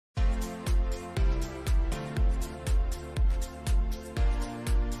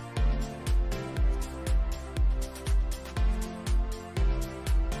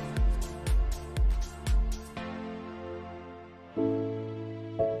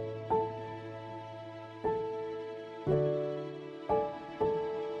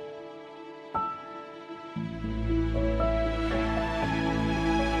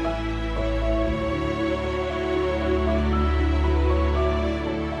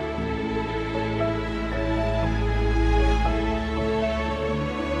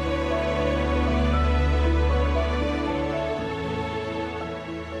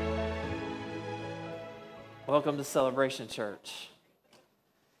Welcome to Celebration Church.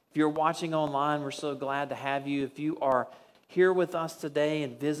 If you're watching online, we're so glad to have you. If you are here with us today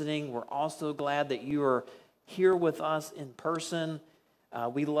and visiting, we're also glad that you are here with us in person.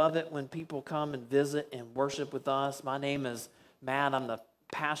 We love it when people come and visit and worship with us. My name is Matt. I'm the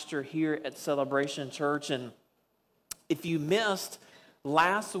pastor here at Celebration Church. And if you missed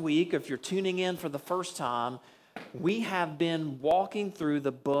last week, if you're tuning in for the first time, we have been walking through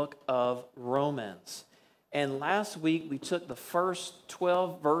the book of Romans. And last week, we took the first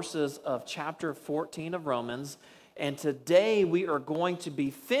 12 verses of chapter 14 of Romans. And today, we are going to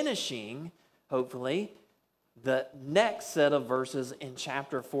be finishing, hopefully, the next set of verses in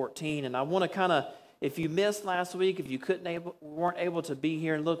chapter 14. And I want to kind of, if you missed last week, if you weren't able to be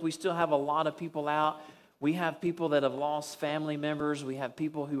here, and look, we still have a lot of people out. We have people that have lost family members. We have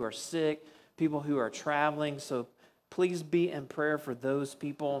people who are sick, people who are traveling. So please be in prayer for those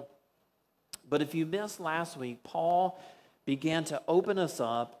people. But if you missed last week, Paul began to open us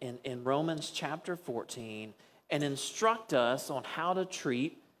up in Romans chapter 14 and instruct us on how to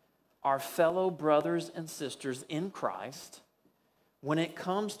treat our fellow brothers and sisters in Christ when it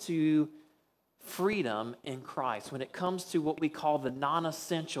comes to freedom in Christ, when it comes to what we call the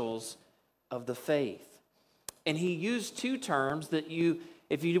non-essentials of the faith. And he used two terms that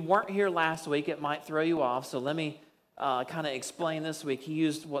if you weren't here last week, it might throw you off. So let me kind of explain this week. He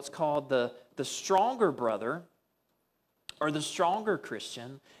used what's called the stronger brother or the stronger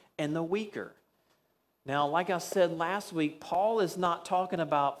Christian and the weaker. Now, like I said last week, Paul is not talking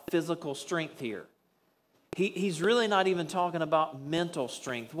about physical strength here. He's really not even talking about mental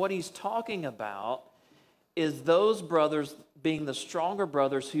strength. What he's talking about is those brothers being the stronger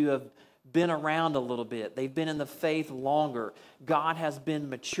brothers who have been around a little bit. They've been in the faith longer. God has been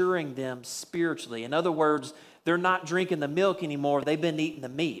maturing them spiritually. In other words, they're not drinking the milk anymore. They've been eating the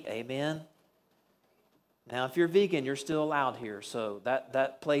meat. Amen? Now, if you're vegan, you're still allowed here. So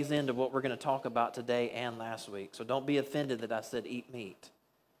that plays into what we're going to talk about today and last week. So don't be offended that I said eat meat.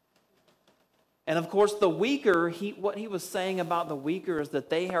 And of course, the weaker, what he was saying about the weaker is that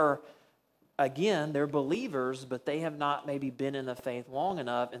they are, again, they're believers, but they have not maybe been in the faith long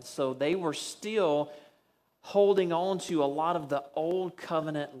enough. And so they were still holding on to a lot of the old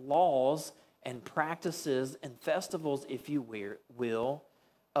covenant laws and practices and festivals, if you will,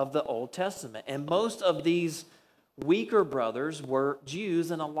 of the Old Testament. And most of these weaker brothers were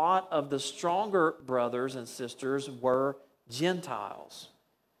Jews, and a lot of the stronger brothers and sisters were Gentiles.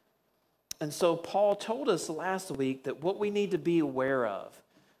 And so Paul told us last week that what we need to be aware of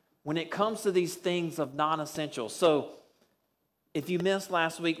when it comes to these things of non-essentials. So if you missed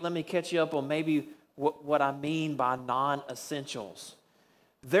last week, let me catch you up on maybe what I mean by non-essentials.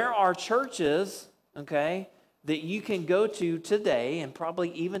 There are churches, okay, that you can go to today, and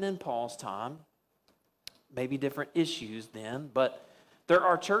probably even in Paul's time, maybe different issues then, but there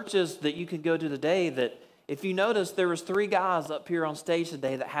are churches that you can go to today that, if you notice, there was 3 guys up here on stage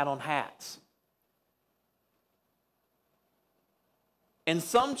today that had on hats. And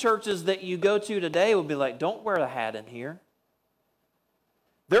some churches that you go to today will be like, don't wear a hat in here.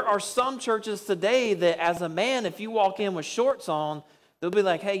 There are some churches today that as a man, if you walk in with shorts on, they'll be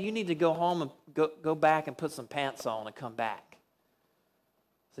like, hey, you need to go home and go back and put some pants on and come back.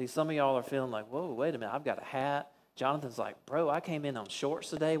 See, some of y'all are feeling like, whoa, wait a minute, I've got a hat. Jonathan's like, bro, I came in on shorts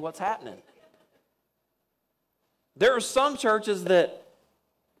today. What's happening? There are some churches that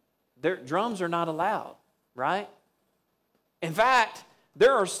their drums are not allowed, right? In fact,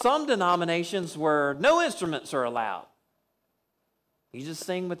 there are some denominations where no instruments are allowed. You just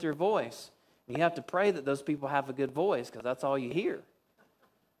sing with your voice. You have to pray that those people have a good voice because that's all you hear.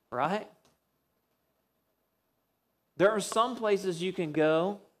 Right? There are some places you can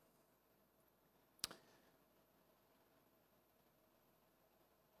go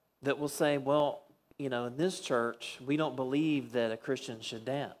that will say, well, you know, in this church, we don't believe that a Christian should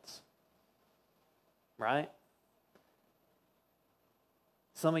dance. Right?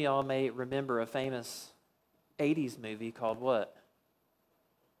 Some of y'all may remember a famous 80s movie called what?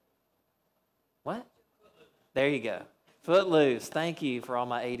 What? There you go. Footloose. Thank you for all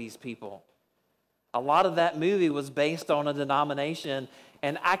my 80s people. A lot of that movie was based on a denomination,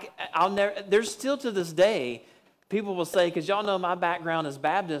 and there's still to this day, people will say, because y'all know my background is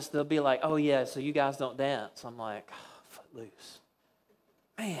Baptist, they'll be like, oh yeah, so you guys don't dance. I'm like, oh, Footloose.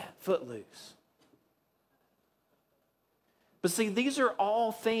 Man, Footloose. But see, these are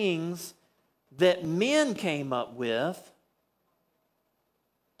all things that men came up with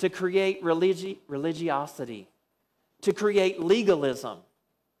to create religiosity, to create legalism,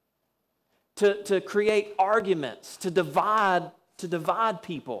 to create arguments, to divide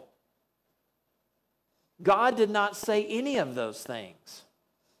people. God did not say any of those things.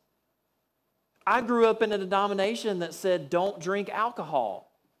 I grew up in a denomination that said don't drink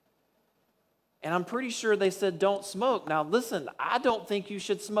alcohol. And I'm pretty sure they said don't smoke. Now listen, I don't think you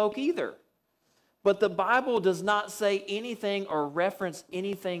should smoke either. But the Bible does not say anything or reference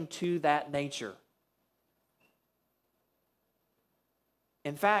anything to that nature.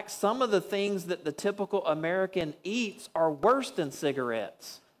 In fact, some of the things that the typical American eats are worse than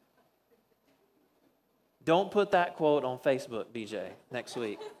cigarettes. Don't put that quote on Facebook, BJ, next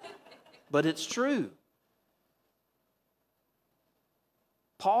week. But it's true.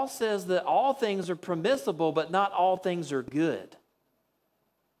 Paul says that all things are permissible, but not all things are good.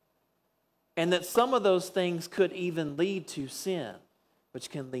 And that some of those things could even lead to sin, which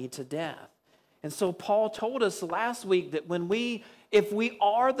can lead to death. And so Paul told us last week that if we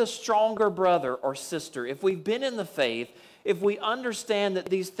are the stronger brother or sister, if we've been in the faith, if we understand that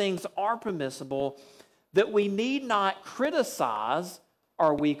these things are permissible, that we need not criticize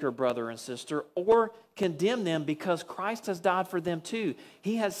our weaker brother and sister or condemn them because Christ has died for them too.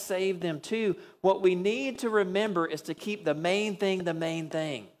 He has saved them too. What we need to remember is to keep the main thing the main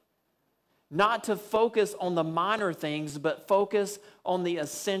thing. Not to focus on the minor things, but focus on the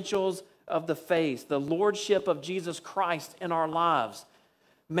essentials of the faith, the lordship of Jesus Christ in our lives,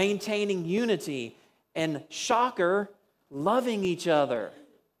 maintaining unity, and shocker, loving each other.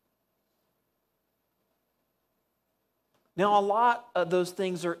 Now, a lot of those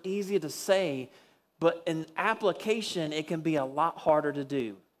things are easy to say, but in application, it can be a lot harder to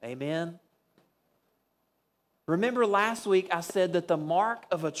do. Amen? Remember last week I said that the mark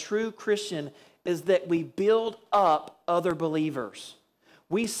of a true Christian is that we build up other believers.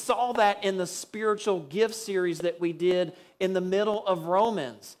 We saw that in the spiritual gift series that we did in the middle of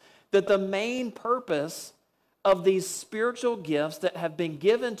Romans, that the main purpose of these spiritual gifts that have been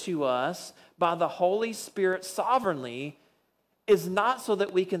given to us by the Holy Spirit sovereignly is not so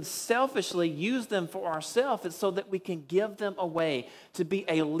that we can selfishly use them for ourselves. It's so that we can give them away to be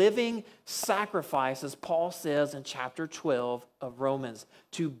a living sacrifice, as Paul says in chapter 12 of Romans,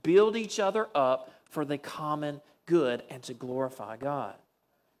 to build each other up for the common good and to glorify God.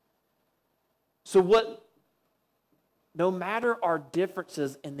 So no matter our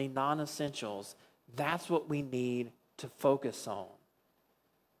differences in the non-essentials, that's what we need to focus on.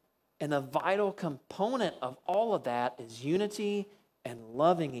 And a vital component of all of that is unity and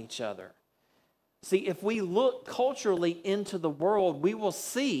loving each other. See, if we look culturally into the world, we will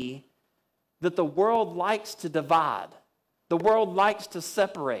see that the world likes to divide. The world likes to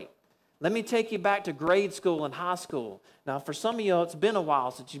separate. Let me take you back to grade school and high school. Now, for some of you, it's been a while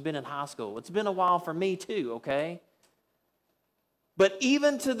since you've been in high school. It's been a while for me too, okay? But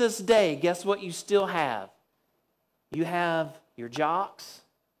even to this day, guess what you still have? You have your jocks.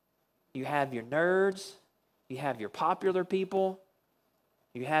 You have your nerds, you have your popular people,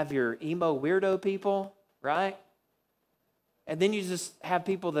 you have your emo weirdo people, right? And then you just have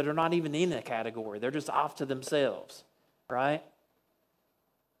people that are not even in a category. They're just off to themselves, right?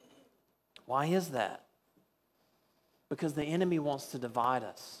 Why is that? Because the enemy wants to divide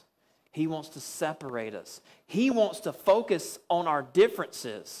us. He wants to separate us. He wants to focus on our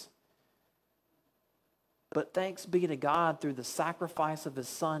differences. But thanks be to God through the sacrifice of His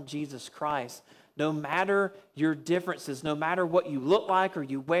Son, Jesus Christ, no matter your differences, no matter what you look like or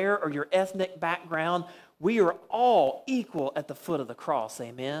you wear or your ethnic background, we are all equal at the foot of the cross.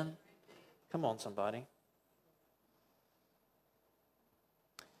 Amen? Come on, somebody.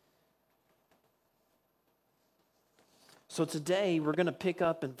 So today we're going to pick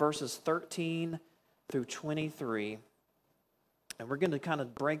up in verses 13 through 23, and we're going to kind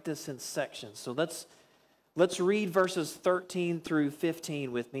of break this in sections. So Let's read verses 13 through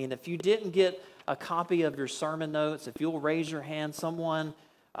 15 with me. And if you didn't get a copy of your sermon notes, if you'll raise your hand, someone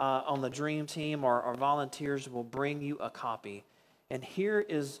on the dream team or our volunteers will bring you a copy. And here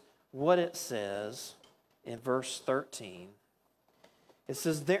is what it says in verse 13. It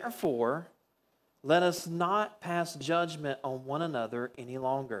says, "Therefore, let us not pass judgment on one another any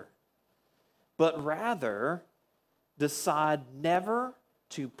longer, but rather decide never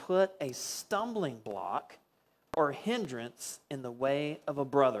to put a stumbling block or hindrance in the way of a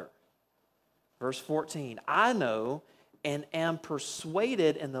brother." Verse 14, "I know and am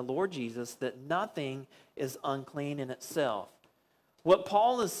persuaded in the Lord Jesus that nothing is unclean in itself." What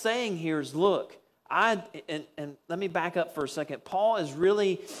Paul is saying here is, look, and let me back up for a second. Paul is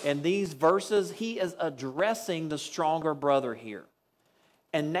really, in these verses, he is addressing the stronger brother here.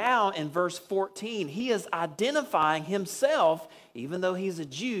 And now in verse 14, he is identifying himself, even though he's a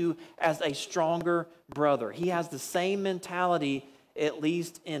Jew, as a stronger brother. He has the same mentality, at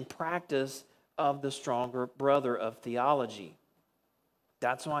least in practice, of the stronger brother of theology.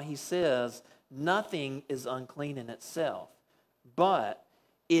 That's why he says nothing is unclean in itself, but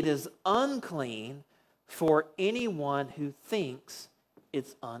it is unclean for anyone who thinks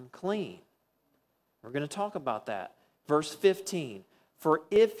it's unclean. We're going to talk about that. Verse 15, for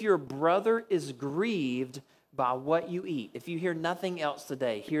if your brother is grieved by what you eat, if you hear nothing else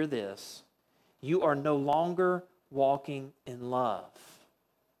today, hear this: you are no longer walking in love.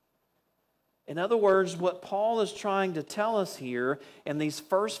 In other words, what Paul is trying to tell us here in these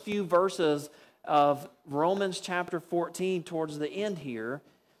first few verses of Romans chapter 14 towards the end here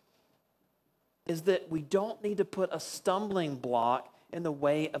is that we don't need to put a stumbling block in the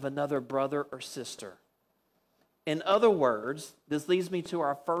way of another brother or sister. In other words, this leads me to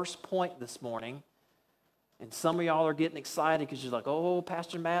our first point this morning. And some of y'all are getting excited because you're like, oh,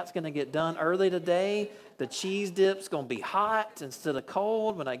 Pastor Matt's going to get done early today. The cheese dip's going to be hot instead of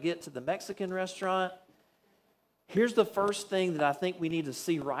cold when I get to the Mexican restaurant. Here's the first thing that I think we need to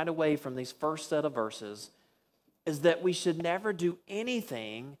see right away from these first set of verses is that we should never do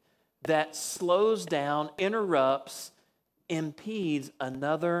anything that slows down, interrupts, impedes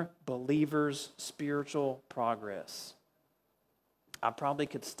another believer's spiritual progress. I probably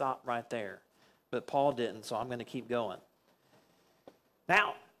could stop right there, but Paul didn't, so I'm going to keep going.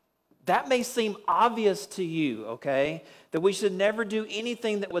 Now, that may seem obvious to you, okay, that we should never do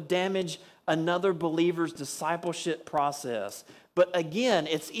anything that would damage another believer's discipleship process. But again,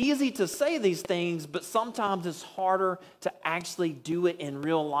 it's easy to say these things, but sometimes it's harder to actually do it in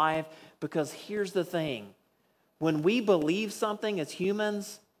real life, because here's the thing. When we believe something as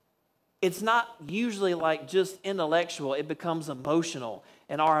humans, it's not usually like just intellectual. It becomes emotional,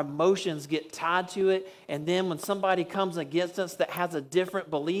 and our emotions get tied to it. And then when somebody comes against us that has a different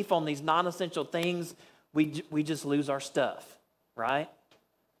belief on these non-essential things, we just lose our stuff, right?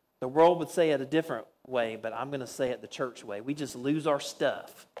 The world would say it a different way, but I'm going to say it the church way. We just lose our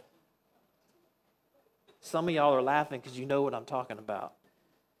stuff. Some of y'all are laughing because you know what I'm talking about.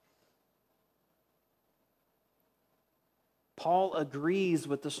 Paul agrees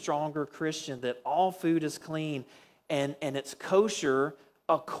with the stronger Christian that all food is clean and it's kosher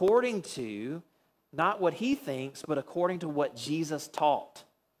according to not what he thinks, but according to what Jesus taught.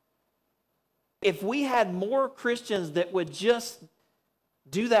 If we had more Christians that would just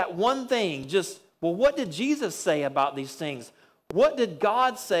do that one thing, well, what did Jesus say about these things? What did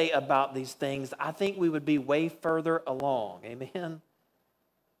God say about these things? I think we would be way further along. Amen?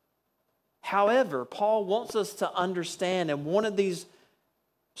 However, Paul wants us to understand, and wanted these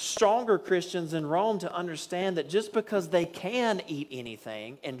stronger Christians in Rome to understand, that just because they can eat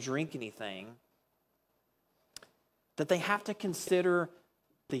anything and drink anything, that they have to consider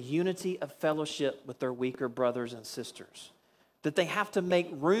the unity of fellowship with their weaker brothers and sisters. That they have to make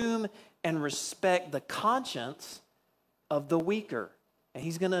room and respect the conscience of the weaker. And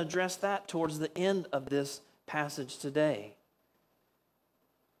he's going to address that towards the end of this passage today.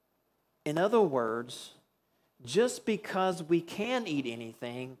 In other words, just because we can eat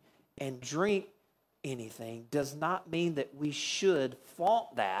anything and drink anything does not mean that we should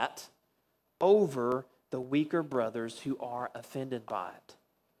flaunt that over the weaker brothers who are offended by it.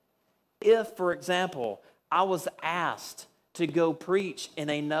 If, for example, I was asked to go preach in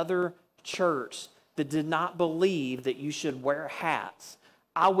another church that did not believe that you should wear hats,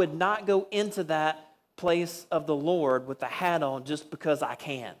 I would not go into that place of the Lord with a hat on just because I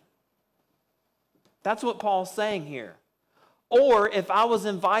can. That's what Paul's saying here. Or if I was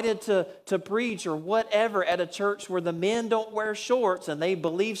invited to preach or whatever at a church where the men don't wear shorts and they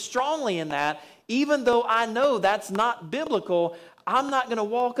believe strongly in that, even though I know that's not biblical, I'm not going to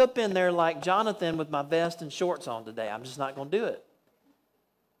walk up in there like Jonathan with my vest and shorts on today. I'm just not going to do it.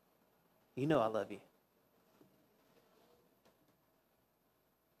 You know I love you.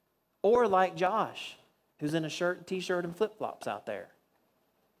 Or like Josh, who's in a shirt and t-shirt and flip-flops out there.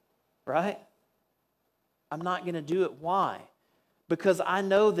 Right? I'm not going to do it. Why? Because I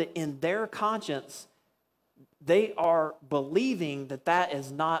know that in their conscience, they are believing that that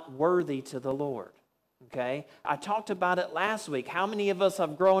is not worthy to the Lord. Okay? I talked about it last week. How many of us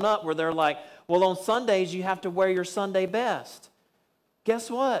have grown up where they're like, well, on Sundays you have to wear your Sunday best? Guess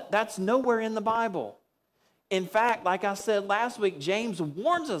what? That's nowhere in the Bible. In fact, like I said last week, James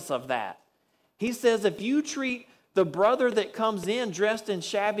warns us of that. He says if you treat the brother that comes in dressed in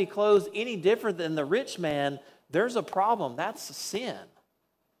shabby clothes any different than the rich man, there's a problem. That's a sin.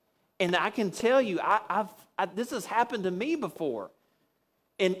 And I can tell you, this has happened to me before.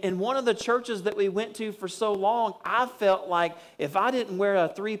 In one of the churches that we went to for so long, I felt like if I didn't wear a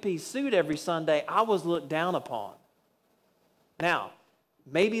three-piece suit every Sunday, I was looked down upon. Now,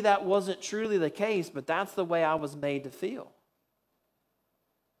 Maybe that wasn't truly the case, but that's the way I was made to feel.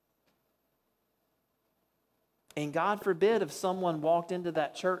 And God forbid if someone walked into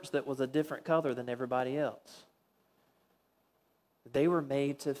that church that was a different color than everybody else. They were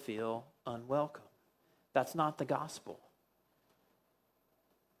made to feel unwelcome. That's not the gospel.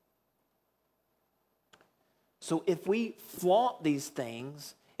 So if we flaunt these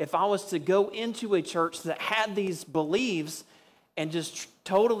things, if I was to go into a church that had these beliefs and just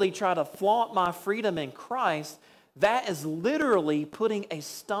totally try to flaunt my freedom in Christ, that is literally putting a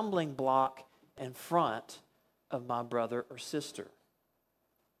stumbling block in front of my brother or sister.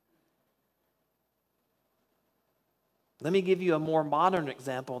 Let me give you a more modern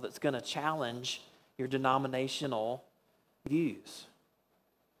example that's going to challenge your denominational views.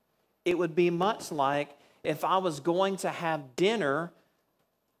 It would be much like if I was going to have dinner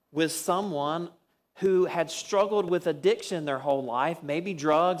with someone who had struggled with addiction their whole life, maybe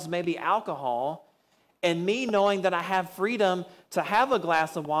drugs, maybe alcohol, and me knowing that I have freedom to have a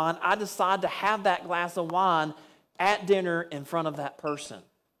glass of wine, I decide to have that glass of wine at dinner in front of that person.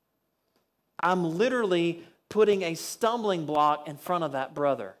 I'm literally putting a stumbling block in front of that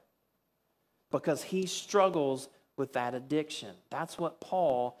brother because he struggles with that addiction. That's what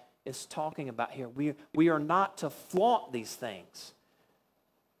Paul is talking about here. We are not to flaunt these things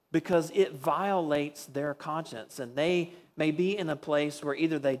because it violates their conscience, and they may be in a place where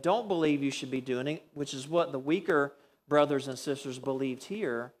either they don't believe you should be doing it, which is what the weaker brothers and sisters believed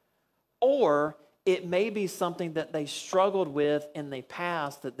here, or it may be something that they struggled with in the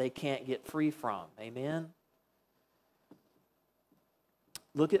past that they can't get free from. Amen?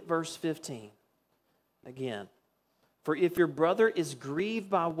 Look at verse 15 again. For if your brother is grieved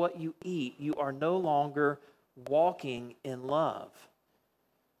by what you eat, you are no longer walking in love.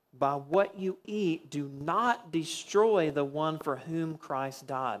 By what you eat, do not destroy the one for whom Christ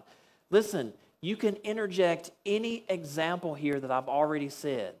died. Listen, you can interject any example here that I've already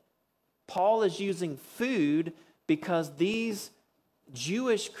said. Paul is using food because these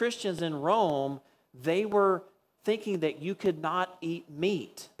Jewish Christians in Rome, they were thinking that you could not eat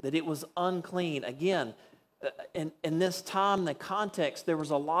meat, that it was unclean. Again, in this time, the context, there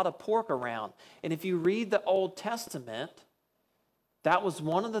was a lot of pork around. And if you read the Old Testament, that was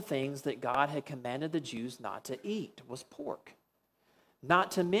one of the things that God had commanded the Jews not to eat, was pork.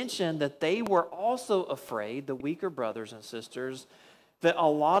 Not to mention that they were also afraid, the weaker brothers and sisters, that a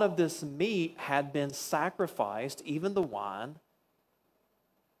lot of this meat had been sacrificed, even the wine,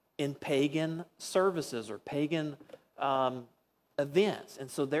 in pagan services or pagan events. And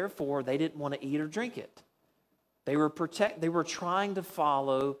so therefore, they didn't want to eat or drink it. They were trying to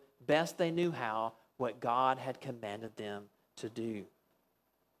follow, best they knew how, what God had commanded them to do.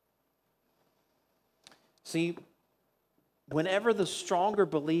 See, whenever the stronger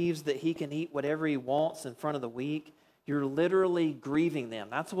believes that he can eat whatever he wants in front of the weak, you're literally grieving them.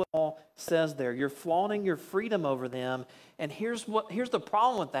 That's what Paul says there. You're flaunting your freedom over them. And here's the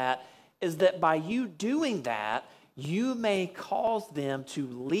problem with that, is that by you doing that, you may cause them to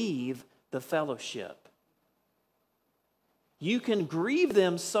leave the fellowship. You can grieve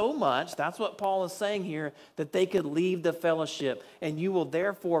them so much, that's what Paul is saying here, that they could leave the fellowship, and you will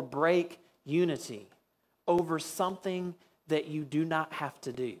therefore break unity over something that you do not have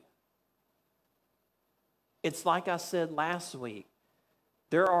to do. It's like I said last week.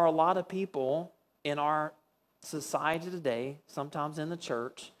 There are a lot of people in our society today, sometimes in the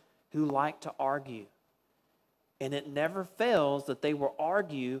church, who like to argue. And it never fails that they will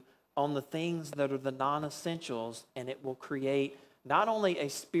argue on the things that are the non-essentials, and it will create not only a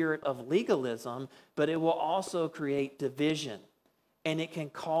spirit of legalism, but it will also create division. And it can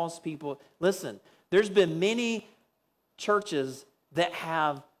cause people, listen, there's been many churches that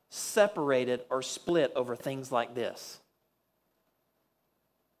have separated or split over things like this.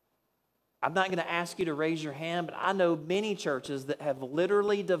 I'm not going to ask you to raise your hand, but I know many churches that have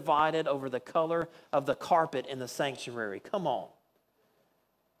literally divided over the color of the carpet in the sanctuary. Come on.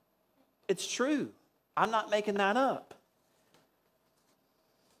 It's true. I'm not making that up.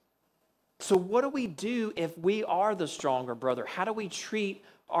 So what do we do if we are the stronger brother? How do we treat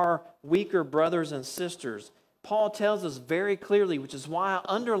our weaker brothers and sisters? Paul tells us very clearly, which is why I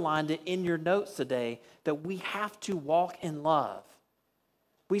underlined it in your notes today, that we have to walk in love.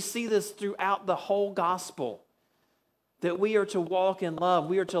 We see this throughout the whole gospel, that we are to walk in love.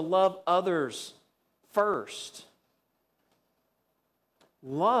 We are to love others first.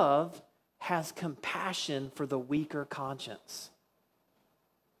 Love has compassion for the weaker conscience.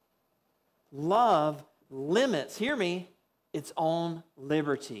 Love limits, hear me, its own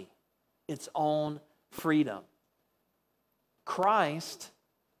liberty, its own freedom. Christ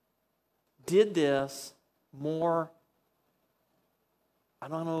did this more, I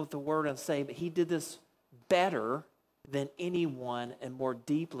don't know what the word I'd say, but he did this better than anyone and more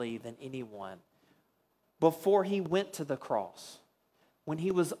deeply than anyone. Before he went to the cross, when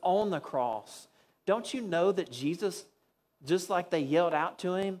he was on the cross, don't you know that Jesus, just like they yelled out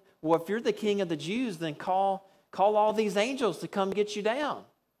to him, well, if you're the king of the Jews, then call all these angels to come get you down.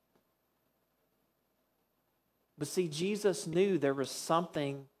 But see, Jesus knew there was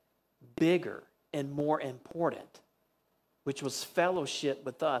something bigger and more important, which was fellowship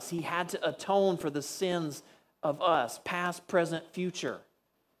with us. He had to atone for the sins of us, past, present, future.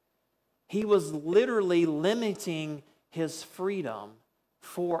 He was literally limiting his freedom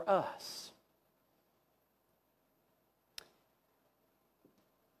for us.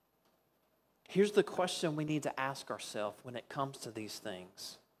 Here's the question we need to ask ourselves when it comes to these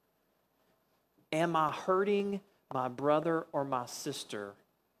things. Am I hurting my brother or my sister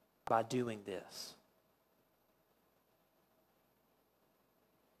by doing this?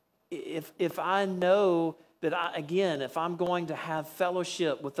 If I know that, if I'm going to have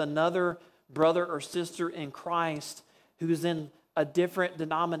fellowship with another brother or sister in Christ who's in a different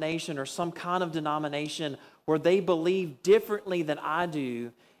denomination or some kind of denomination where they believe differently than I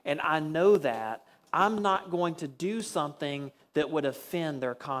do, and I know that, I'm not going to do something that would offend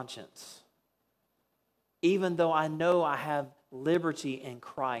their conscience, even though I know I have liberty in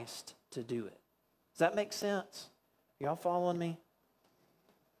Christ to do it. Does that make sense? Y'all following me?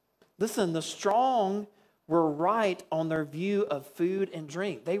 Listen, the strong were right on their view of food and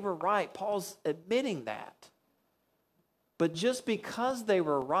drink. They were right. Paul's admitting that. But just because they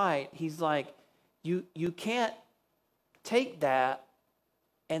were right, he's like, you can't take that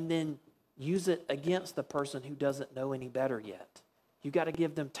and then use it against the person who doesn't know any better yet. You got to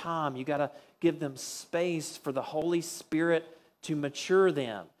give them time. You got to give them space for the Holy Spirit to mature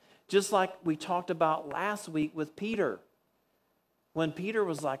them. Just like we talked about last week with Peter. When Peter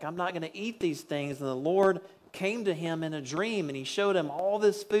was like, I'm not going to eat these things, and the Lord came to him in a dream, and he showed him all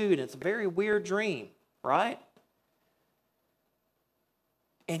this food. It's a very weird dream, right?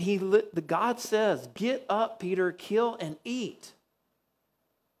 And God says, get up, Peter, kill and eat.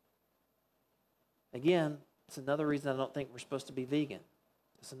 Again, it's another reason I don't think we're supposed to be vegan.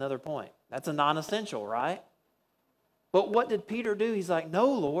 That's another point. That's a non-essential, right? But what did Peter do? He's like,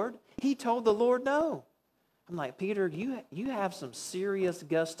 no, Lord. He told the Lord no. I'm like, Peter, you have some serious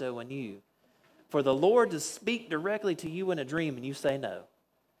gusto in you for the Lord to speak directly to you in a dream and you say no.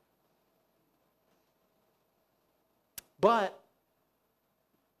 But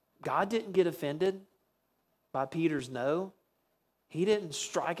God didn't get offended by Peter's no. He didn't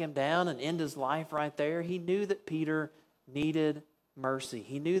strike him down and end his life right there. He knew that Peter needed mercy.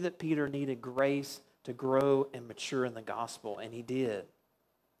 He knew that Peter needed grace to grow and mature in the gospel, and he did.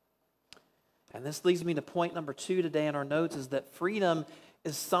 And this leads me to point number 2 today in our notes, is that freedom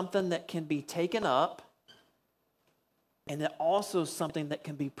is something that can be taken up, and it also something that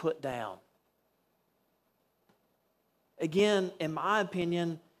can be put down. Again, in my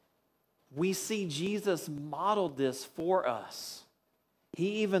opinion, we see Jesus modeled this for us.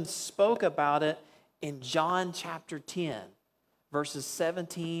 He even spoke about it in John chapter 10, verses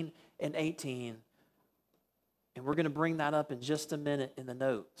 17 and 18. And we're going to bring that up in just a minute in the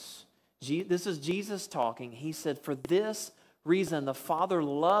notes. This is Jesus talking. He said, for this reason the Father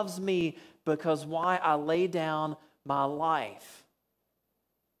loves me, because why? I lay down my life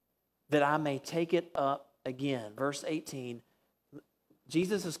that I may take it up again. Verse 18,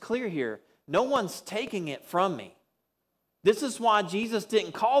 Jesus is clear here. No one's taking it from me. This is why Jesus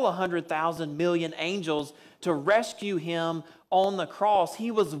didn't call 100,000 million angels to rescue him on the cross.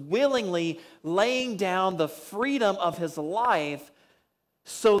 He was willingly laying down the freedom of his life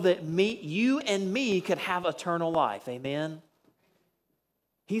so that you and me could have eternal life. Amen?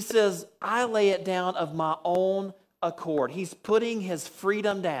 He says, I lay it down of my own accord. He's putting his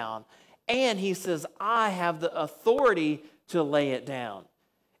freedom down. And he says, I have the authority to lay it down.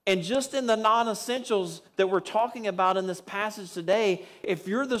 And just in the non-essentials that we're talking about in this passage today, if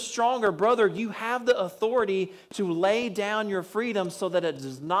you're the stronger brother, you have the authority to lay down your freedom so that it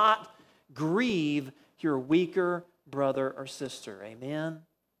does not grieve your weaker brother or sister. Amen?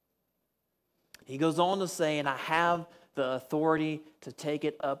 He goes on to say, and I have the authority to take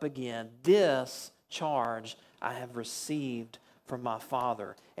it up again. This charge I have received from my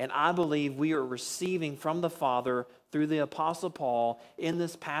Father. And I believe we are receiving from the Father through the Apostle Paul in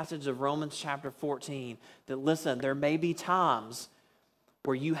this passage of Romans chapter 14 that, listen, there may be times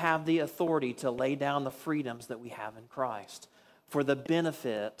where you have the authority to lay down the freedoms that we have in Christ for the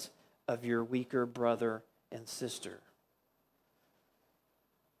benefit of your weaker brother and sister.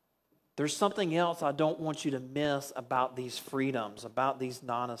 There's something else I don't want you to miss about these freedoms, about these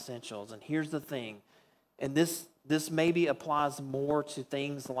non-essentials. And here's the thing, and this maybe applies more to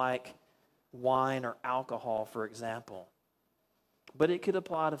things like wine or alcohol, for example. But it could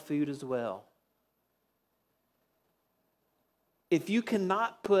apply to food as well. If you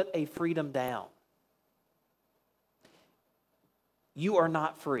cannot put a freedom down, you are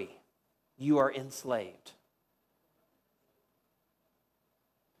not free. You are enslaved.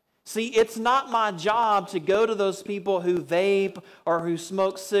 See, it's not my job to go to those people who vape or who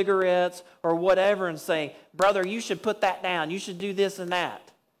smoke cigarettes or whatever and say, brother, you should put that down. You should do this and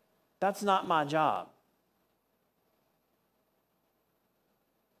that. That's not my job.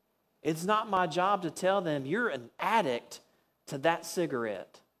 It's not my job to tell them you're an addict to that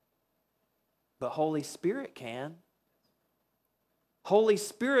cigarette. But Holy Spirit can. Holy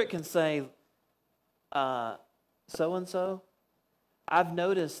Spirit can say, so-and-so, I've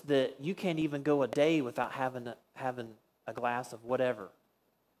noticed that you can't even go a day without having a glass of whatever.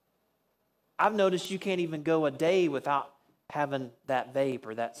 I've noticed you can't even go a day without having that vape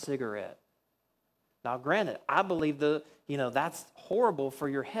or that cigarette. Now, granted, I believe that's horrible for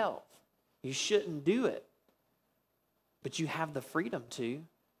your health. You shouldn't do it. But you have the freedom to.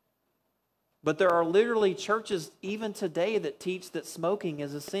 But there are literally churches even today that teach that smoking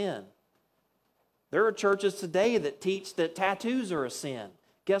is a sin. There are churches today that teach that tattoos are a sin.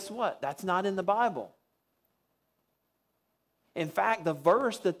 Guess what? That's not in the Bible. In fact, the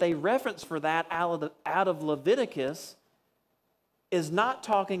verse that they reference for that out of Leviticus is not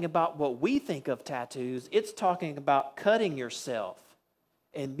talking about what we think of tattoos. It's talking about cutting yourself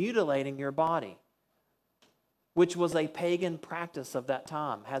and mutilating your body, which was a pagan practice of that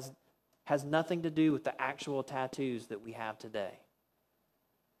time. Has nothing to do with the actual tattoos that we have today.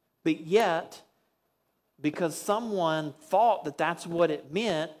 But yet, because someone thought that that's what it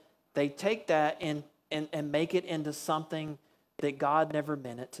meant, they take that and make it into something that God never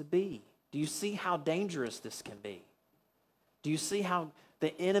meant it to be. Do you see how dangerous this can be? Do you see how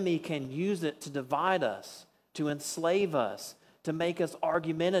the enemy can use it to divide us, to enslave us, to make us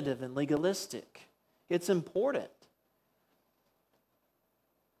argumentative and legalistic? It's important.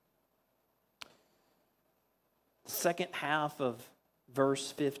 The second half of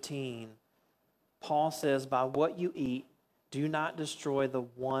verse 15, Paul says, by what you eat, do not destroy the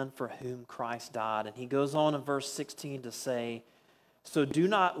one for whom Christ died. And he goes on in verse 16 to say, so do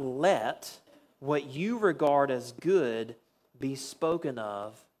not let what you regard as good be spoken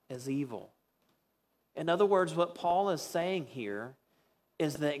of as evil. In other words, what Paul is saying here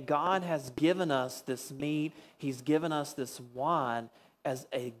is that God has given us this meat, he's given us this wine as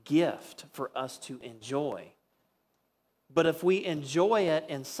a gift for us to enjoy. But if we enjoy it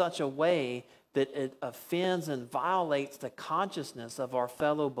in such a way that it offends and violates the consciousness of our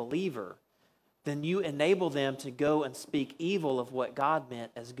fellow believer, then you enable them to go and speak evil of what God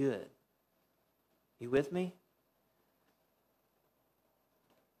meant as good. You with me?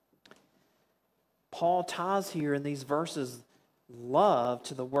 Paul ties here in these verses love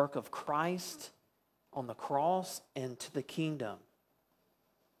to the work of Christ on the cross and to the kingdom.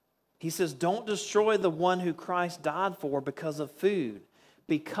 He says, don't destroy the one who Christ died for because of food,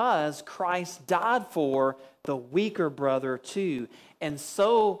 because Christ died for the weaker brother too. And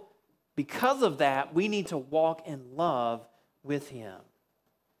so, because of that, we need to walk in love with him.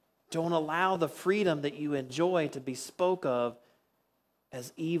 Don't allow the freedom that you enjoy to be spoke of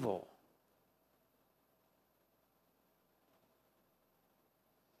as evil.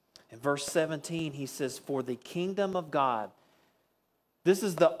 In verse 17, he says, for the kingdom of God. This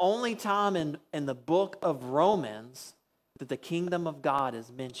is the only time in the book of Romans that the kingdom of God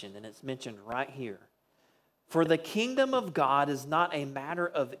is mentioned, and it's mentioned right here. For the kingdom of God is not a matter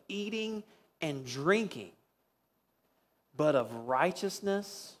of eating and drinking, but of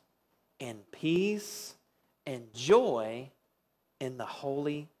righteousness and peace and joy in the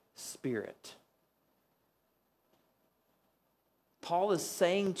Holy Spirit. Paul is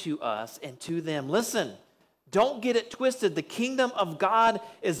saying to us and to them, listen, don't get it twisted. The kingdom of God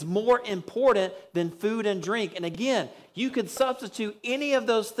is more important than food and drink. And again, you could substitute any of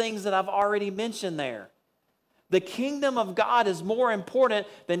those things that I've already mentioned there. The kingdom of God is more important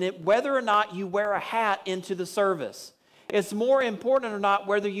than whether or not you wear a hat into the service. It's more important or not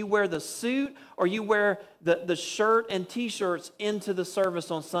whether you wear the suit or you wear the shirt and t-shirts into the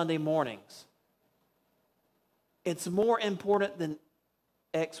service on Sunday mornings. It's more important than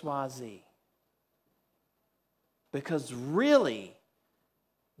XYZ. Because really,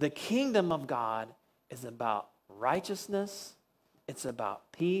 the kingdom of God is about righteousness, it's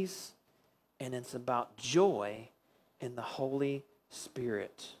about peace, and it's about joy in the Holy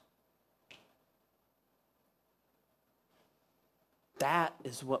Spirit. That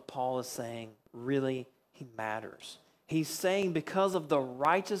is what Paul is saying really he matters. He's saying because of the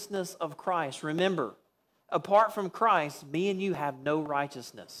righteousness of Christ. Remember, apart from Christ, me and you have no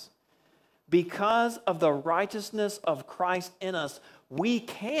righteousness. Because of the righteousness of Christ in us, we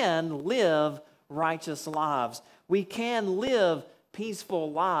can live righteous lives. We can live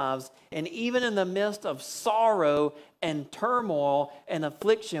peaceful lives. And even in the midst of sorrow and turmoil and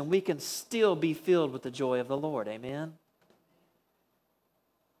affliction, we can still be filled with the joy of the Lord. Amen?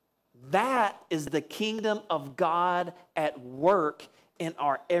 That is the kingdom of God at work in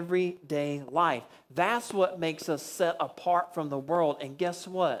our everyday life. That's what makes us set apart from the world. And guess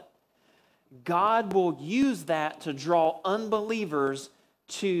what? God will use that to draw unbelievers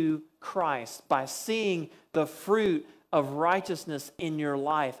to Christ by seeing the fruit of righteousness in your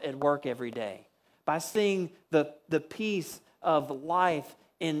life at work every day, by seeing the peace of life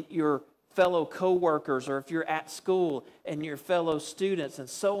in your fellow co-workers, or if you're at school and your fellow students and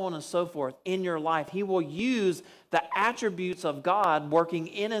so on and so forth in your life. He will use the attributes of God working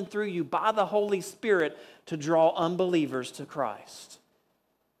in and through you by the Holy Spirit to draw unbelievers to Christ.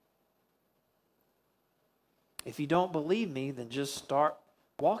 If you don't believe me, then just start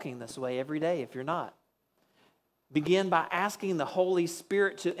walking this way every day if you're not. Begin by asking the Holy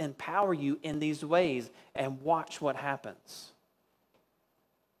Spirit to empower you in these ways and watch what happens.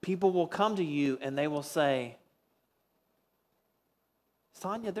 People will come to you and they will say,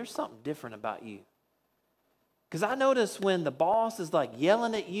 Sonia, there's something different about you. Because I notice when the boss is like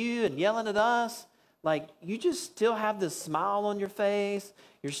yelling at you and yelling at us, like you just still have this smile on your face.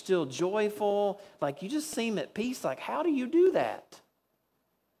 You're still joyful. Like you just seem at peace. Like, how do you do that?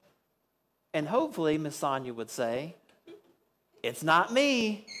 And hopefully Miss Sonia would say, it's not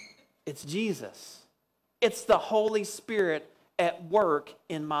me, it's Jesus. It's the Holy Spirit at work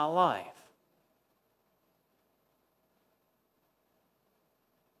in my life.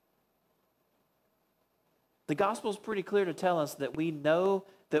 The gospel is pretty clear to tell us that we know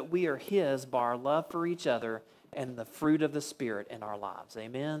that we are His by our love for each other and the fruit of the Spirit in our lives.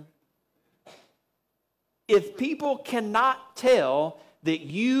 Amen? If people cannot tell that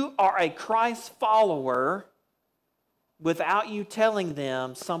you are a Christ follower without you telling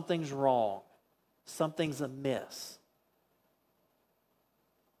them something's wrong, something's amiss.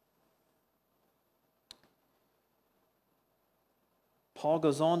 Paul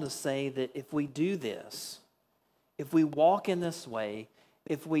goes on to say that if we do this, if we walk in this way,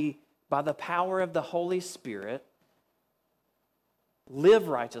 if we, by the power of the Holy Spirit, live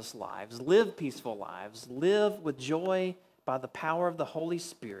righteous lives, live peaceful lives, live with joy by the power of the Holy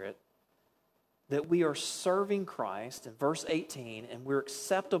Spirit, that we are serving Christ in verse 18, and we're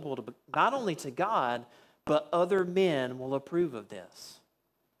acceptable to not only to God, but other men will approve of this.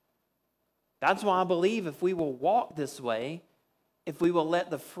 That's why I believe if we will walk this way, if we will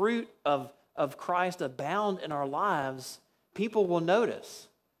let the fruit of Christ abound in our lives, people will notice.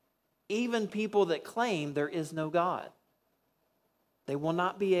 Even people that claim there is no God. They will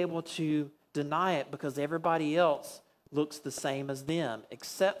not be able to deny it because everybody else looks the same as them,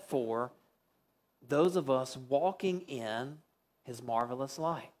 except for those of us walking in His marvelous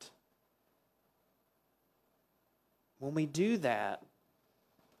light. When we do that,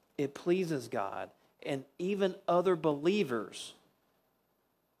 it pleases God, and even other believers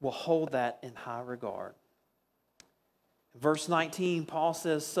will hold that in high regard. Verse 19, Paul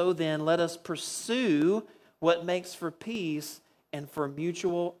says, so then let us pursue what makes for peace and for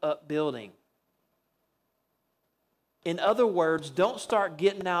mutual upbuilding. In other words, don't start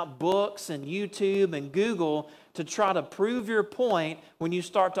getting out books and YouTube and Google to try to prove your point when you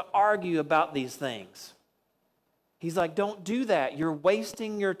start to argue about these things. He's like, don't do that. You're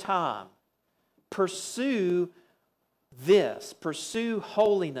wasting your time. Pursue this. Pursue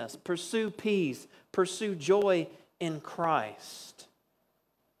holiness. Pursue peace. Pursue joy in Christ.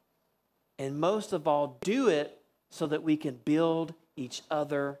 And most of all, do it so that we can build each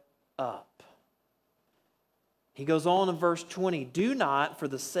other up. He goes on in verse 20, do not, for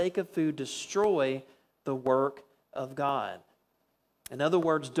the sake of food, destroy the work of God. In other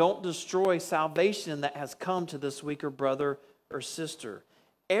words, don't destroy salvation that has come to this weaker brother or sister.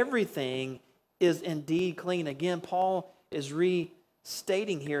 Everything is indeed clean. Again, Paul is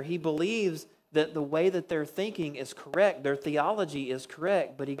restating here. He believes that the way that they're thinking is correct. Their theology is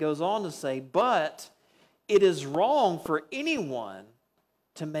correct. But he goes on to say, but it is wrong for anyone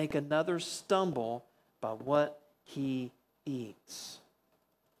to make another stumble by what he eats.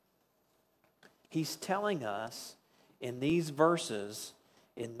 He's telling us in these verses,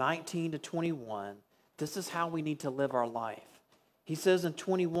 in 19 to 21, this is how we need to live our life. He says in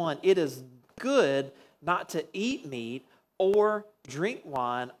 21, it is good not to eat meat or drink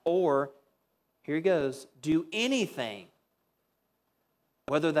wine, or, here he goes, do anything.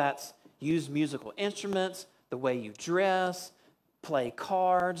 Whether that's use musical instruments, the way you dress, play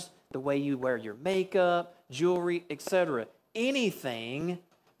cards, the way you wear your makeup, jewelry, etc. Anything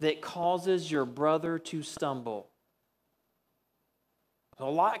that causes your brother to stumble. A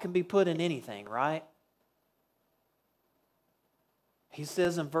lot can be put in anything, right? He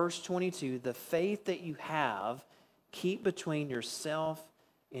says in verse 22, the faith that you have, keep between yourself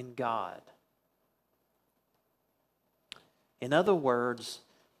and God. In other words,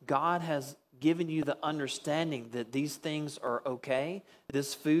 God has given you the understanding that these things are okay.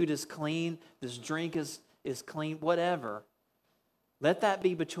 This food is clean. This drink is clean, whatever. Let that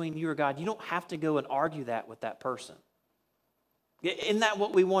be between you or God. You don't have to go and argue that with that person. Isn't that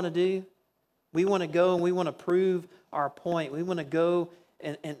what we want to do? We want to go and we want to prove our point. We want to go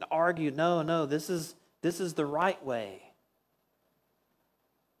and argue, no, this is the right way.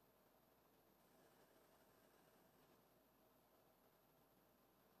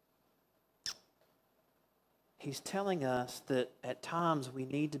 He's telling us that at times we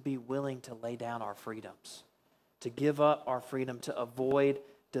need to be willing to lay down our freedoms, to give up our freedom, to avoid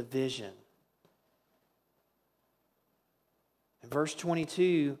division. In verse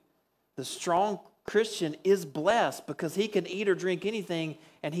 22, the strong Christian is blessed because he can eat or drink anything,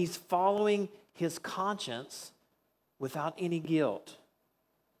 and he's following his conscience without any guilt.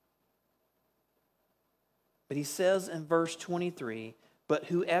 But he says in verse 23, but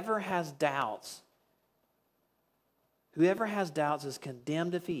whoever has doubts is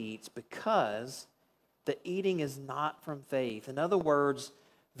condemned if he eats, because the eating is not from faith. In other words,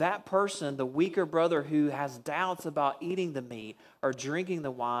 that person, the weaker brother who has doubts about eating the meat or drinking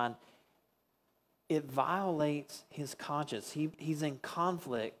the wine, it violates his conscience. He's in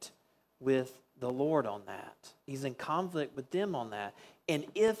conflict with the Lord on that. He's in conflict with them on that. And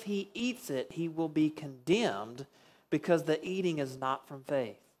if he eats it, he will be condemned because the eating is not from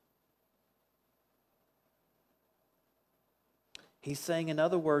faith. He's saying, in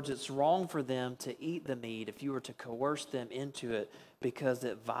other words, it's wrong for them to eat the meat if you were to coerce them into it, because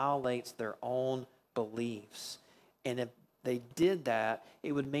it violates their own beliefs. And if they did that,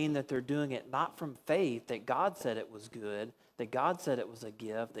 it would mean that they're doing it not from faith, that God said it was good, that God said it was a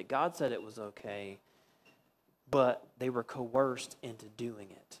gift, that God said it was okay, but they were coerced into doing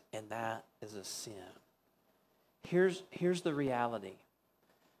it, and that is a sin. Here's the reality.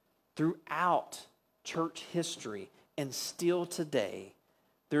 Throughout church history, and still today,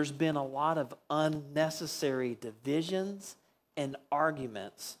 there's been a lot of unnecessary divisions and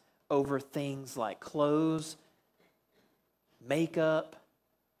arguments over things like clothes, makeup,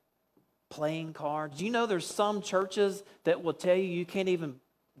 playing cards. You know there's some churches that will tell you can't even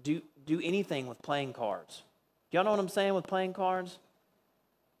do anything with playing cards. Y'all know what I'm saying with playing cards?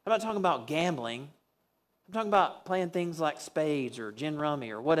 I'm not talking about gambling. I'm talking about playing things like spades or gin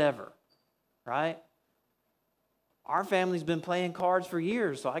rummy or whatever, right? Our family's been playing cards for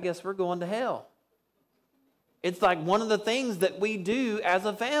years, so I guess we're going to hell. It's like one of the things that we do as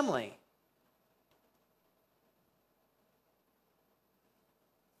a family.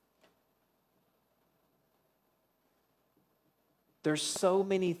 There's so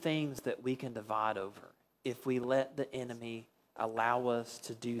many things that we can divide over if we let the enemy allow us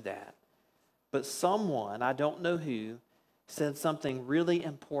to do that. But someone, I don't know who, said something really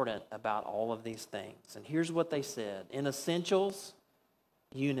important about all of these things. And here's what they said. In essentials,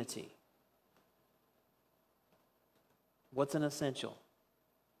 unity. What's an essential?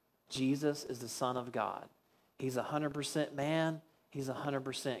 Jesus is the Son of God. He's 100% man. He's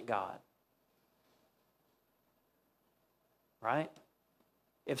 100% God. Right?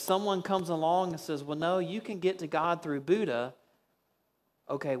 If someone comes along and says, well, no, you can get to God through Buddha,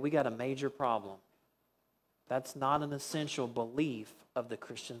 okay, we got a major problem. That's not an essential belief of the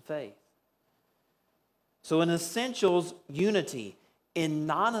Christian faith. So in essentials, unity. In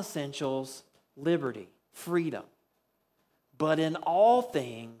non-essentials, liberty, freedom. But in all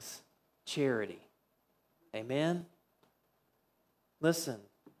things, charity. Amen? Listen,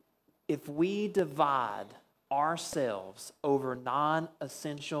 if we divide ourselves over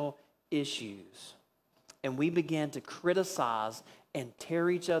non-essential issues, and we begin to criticize and tear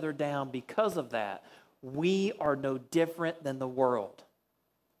each other down because of that, we are no different than the world.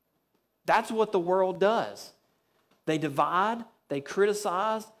 That's what the world does. They divide, they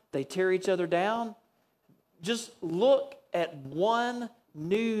criticize, they tear each other down. Just look at one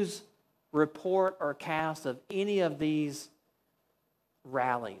news report or cast of any of these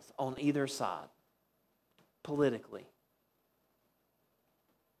rallies on either side, politically.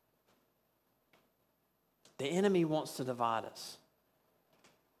 The enemy wants to divide us.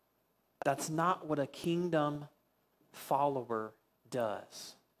 That's not what a kingdom follower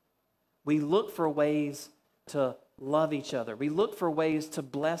does. We look for ways to love each other. We look for ways to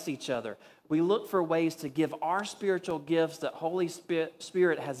bless each other. We look for ways to give our spiritual gifts that Holy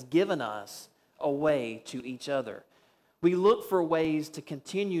Spirit has given us away to each other. We look for ways to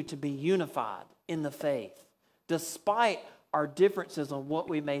continue to be unified in the faith, despite our differences on what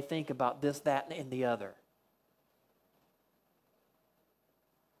we may think about this, that, and the other.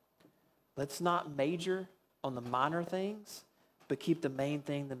 Let's not major on the minor things, but keep the main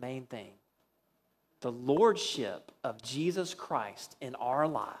thing the main thing. The lordship of Jesus Christ in our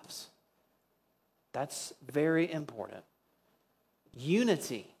lives. That's very important.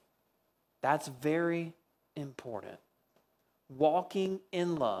 Unity. That's very important. Walking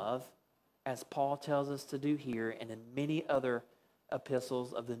in love, as Paul tells us to do here and in many other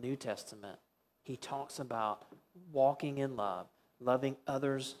epistles of the New Testament, he talks about walking in love, loving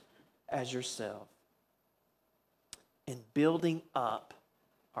others as yourself, and building up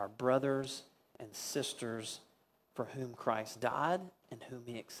our brothers and sisters for whom Christ died and whom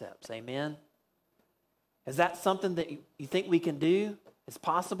he accepts. Amen? Is that something that you think we can do? It's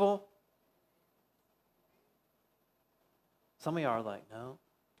possible? Some of y'all are like, no,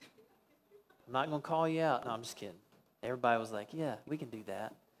 I'm not going to call you out. No, I'm just kidding. Everybody was like, yeah, we can do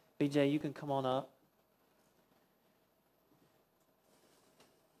that. BJ, you can come on up.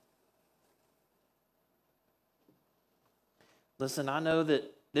 Listen, I know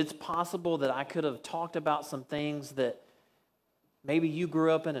that it's possible that I could have talked about some things that maybe you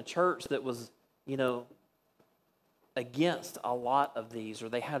grew up in a church that was, against a lot of these, or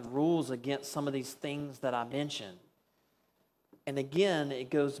they had rules against some of these things that I mentioned. And again, it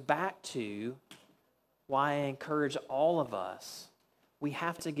goes back to why I encourage all of us, we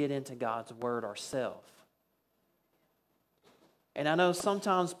have to get into God's Word ourselves. And I know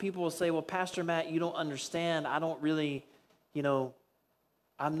sometimes people will say, well, Pastor Matt, you don't understand. I don't really,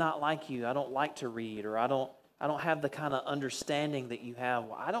 I'm not like you. I don't like to read, or I don't have the kind of understanding that you have.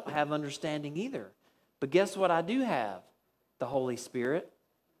 Well, I don't have understanding either. But guess what I do have? The Holy Spirit.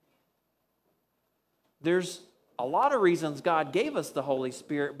 There's a lot of reasons God gave us the Holy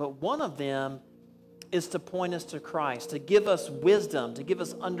Spirit, but one of them is to point us to Christ, to give us wisdom, to give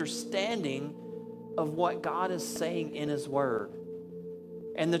us understanding of what God is saying in His Word.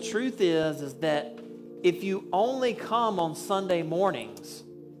 And the truth is that if you only come on Sunday mornings,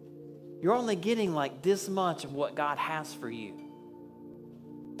 you're only getting like this much of what God has for you.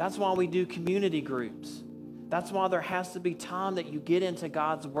 That's why we do community groups. That's why there has to be time that you get into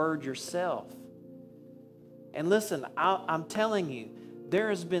God's Word yourself. And listen, I'm telling you, there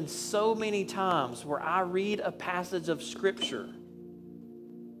has been so many times where I read a passage of Scripture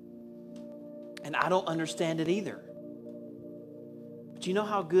and I don't understand it either. But you know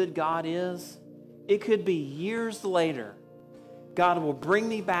how good God is? It could be years later, God will bring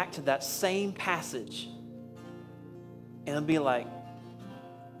me back to that same passage and it'll be like,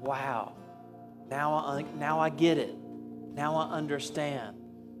 wow, now I get it. Now I understand.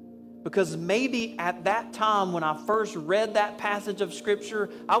 Because maybe at that time when I first read that passage of Scripture,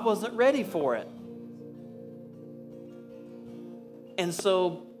 I wasn't ready for it. And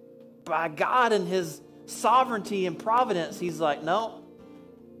so by God and His sovereignty and providence, He's like, no,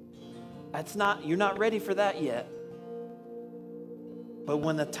 you're not ready for that yet. But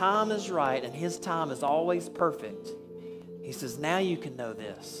when the time is right, and His time is always perfect, He says, now you can know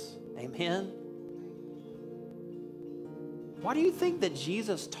this. Amen? Why do you think that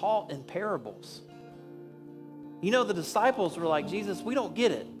Jesus taught in parables? The disciples were like, Jesus, we don't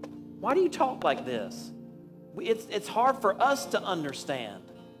get it. Why do you talk like this? It's hard for us to understand.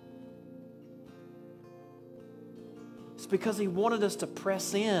 It's because He wanted us to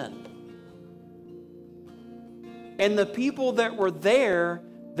press in. And the people that were there,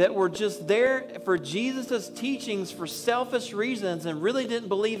 that were just there for Jesus' teachings for selfish reasons and really didn't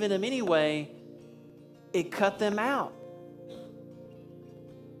believe in Him anyway, it cut them out.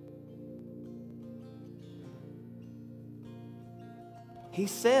 He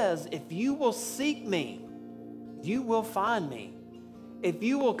says, if you will seek me, you will find me. If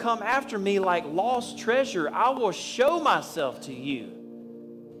you will come after me like lost treasure, I will show myself to you.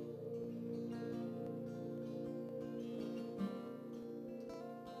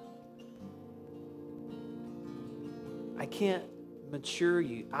 I can't mature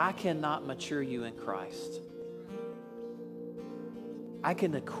you. I cannot mature you in Christ. I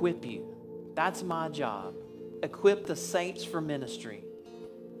can equip you. That's my job. Equip the saints for ministry.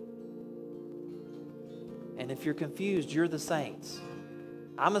 And if you're confused, you're the saints.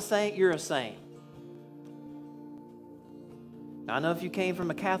 I'm a saint, you're a saint. Now, I know if you came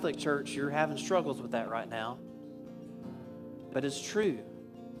from a Catholic church, you're having struggles with that right now. But it's true.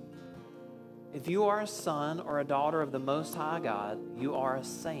 If you are a son or a daughter of the Most High God, you are a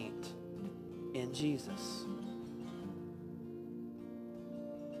saint in Jesus.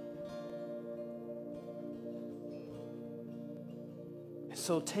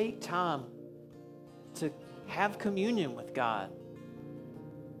 So take time to have communion with God.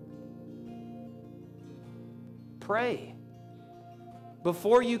 Pray.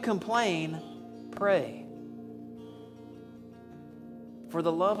 Before you complain, pray. For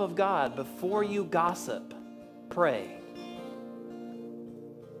the love of God, before you gossip, pray.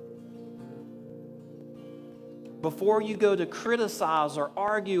 Before you go to criticize or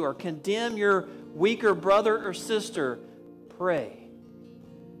argue or condemn your weaker brother or sister, pray.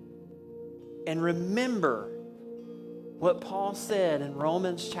 And remember what Paul said in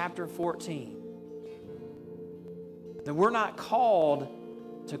Romans chapter 14. That we're not called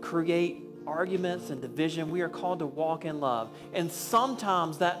to create arguments and division. We are called to walk in love. And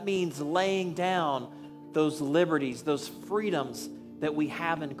sometimes that means laying down those liberties, those freedoms that we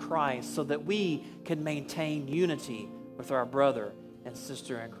have in Christ so that we can maintain unity with our brother and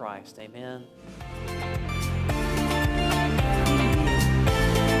sister in Christ. Amen.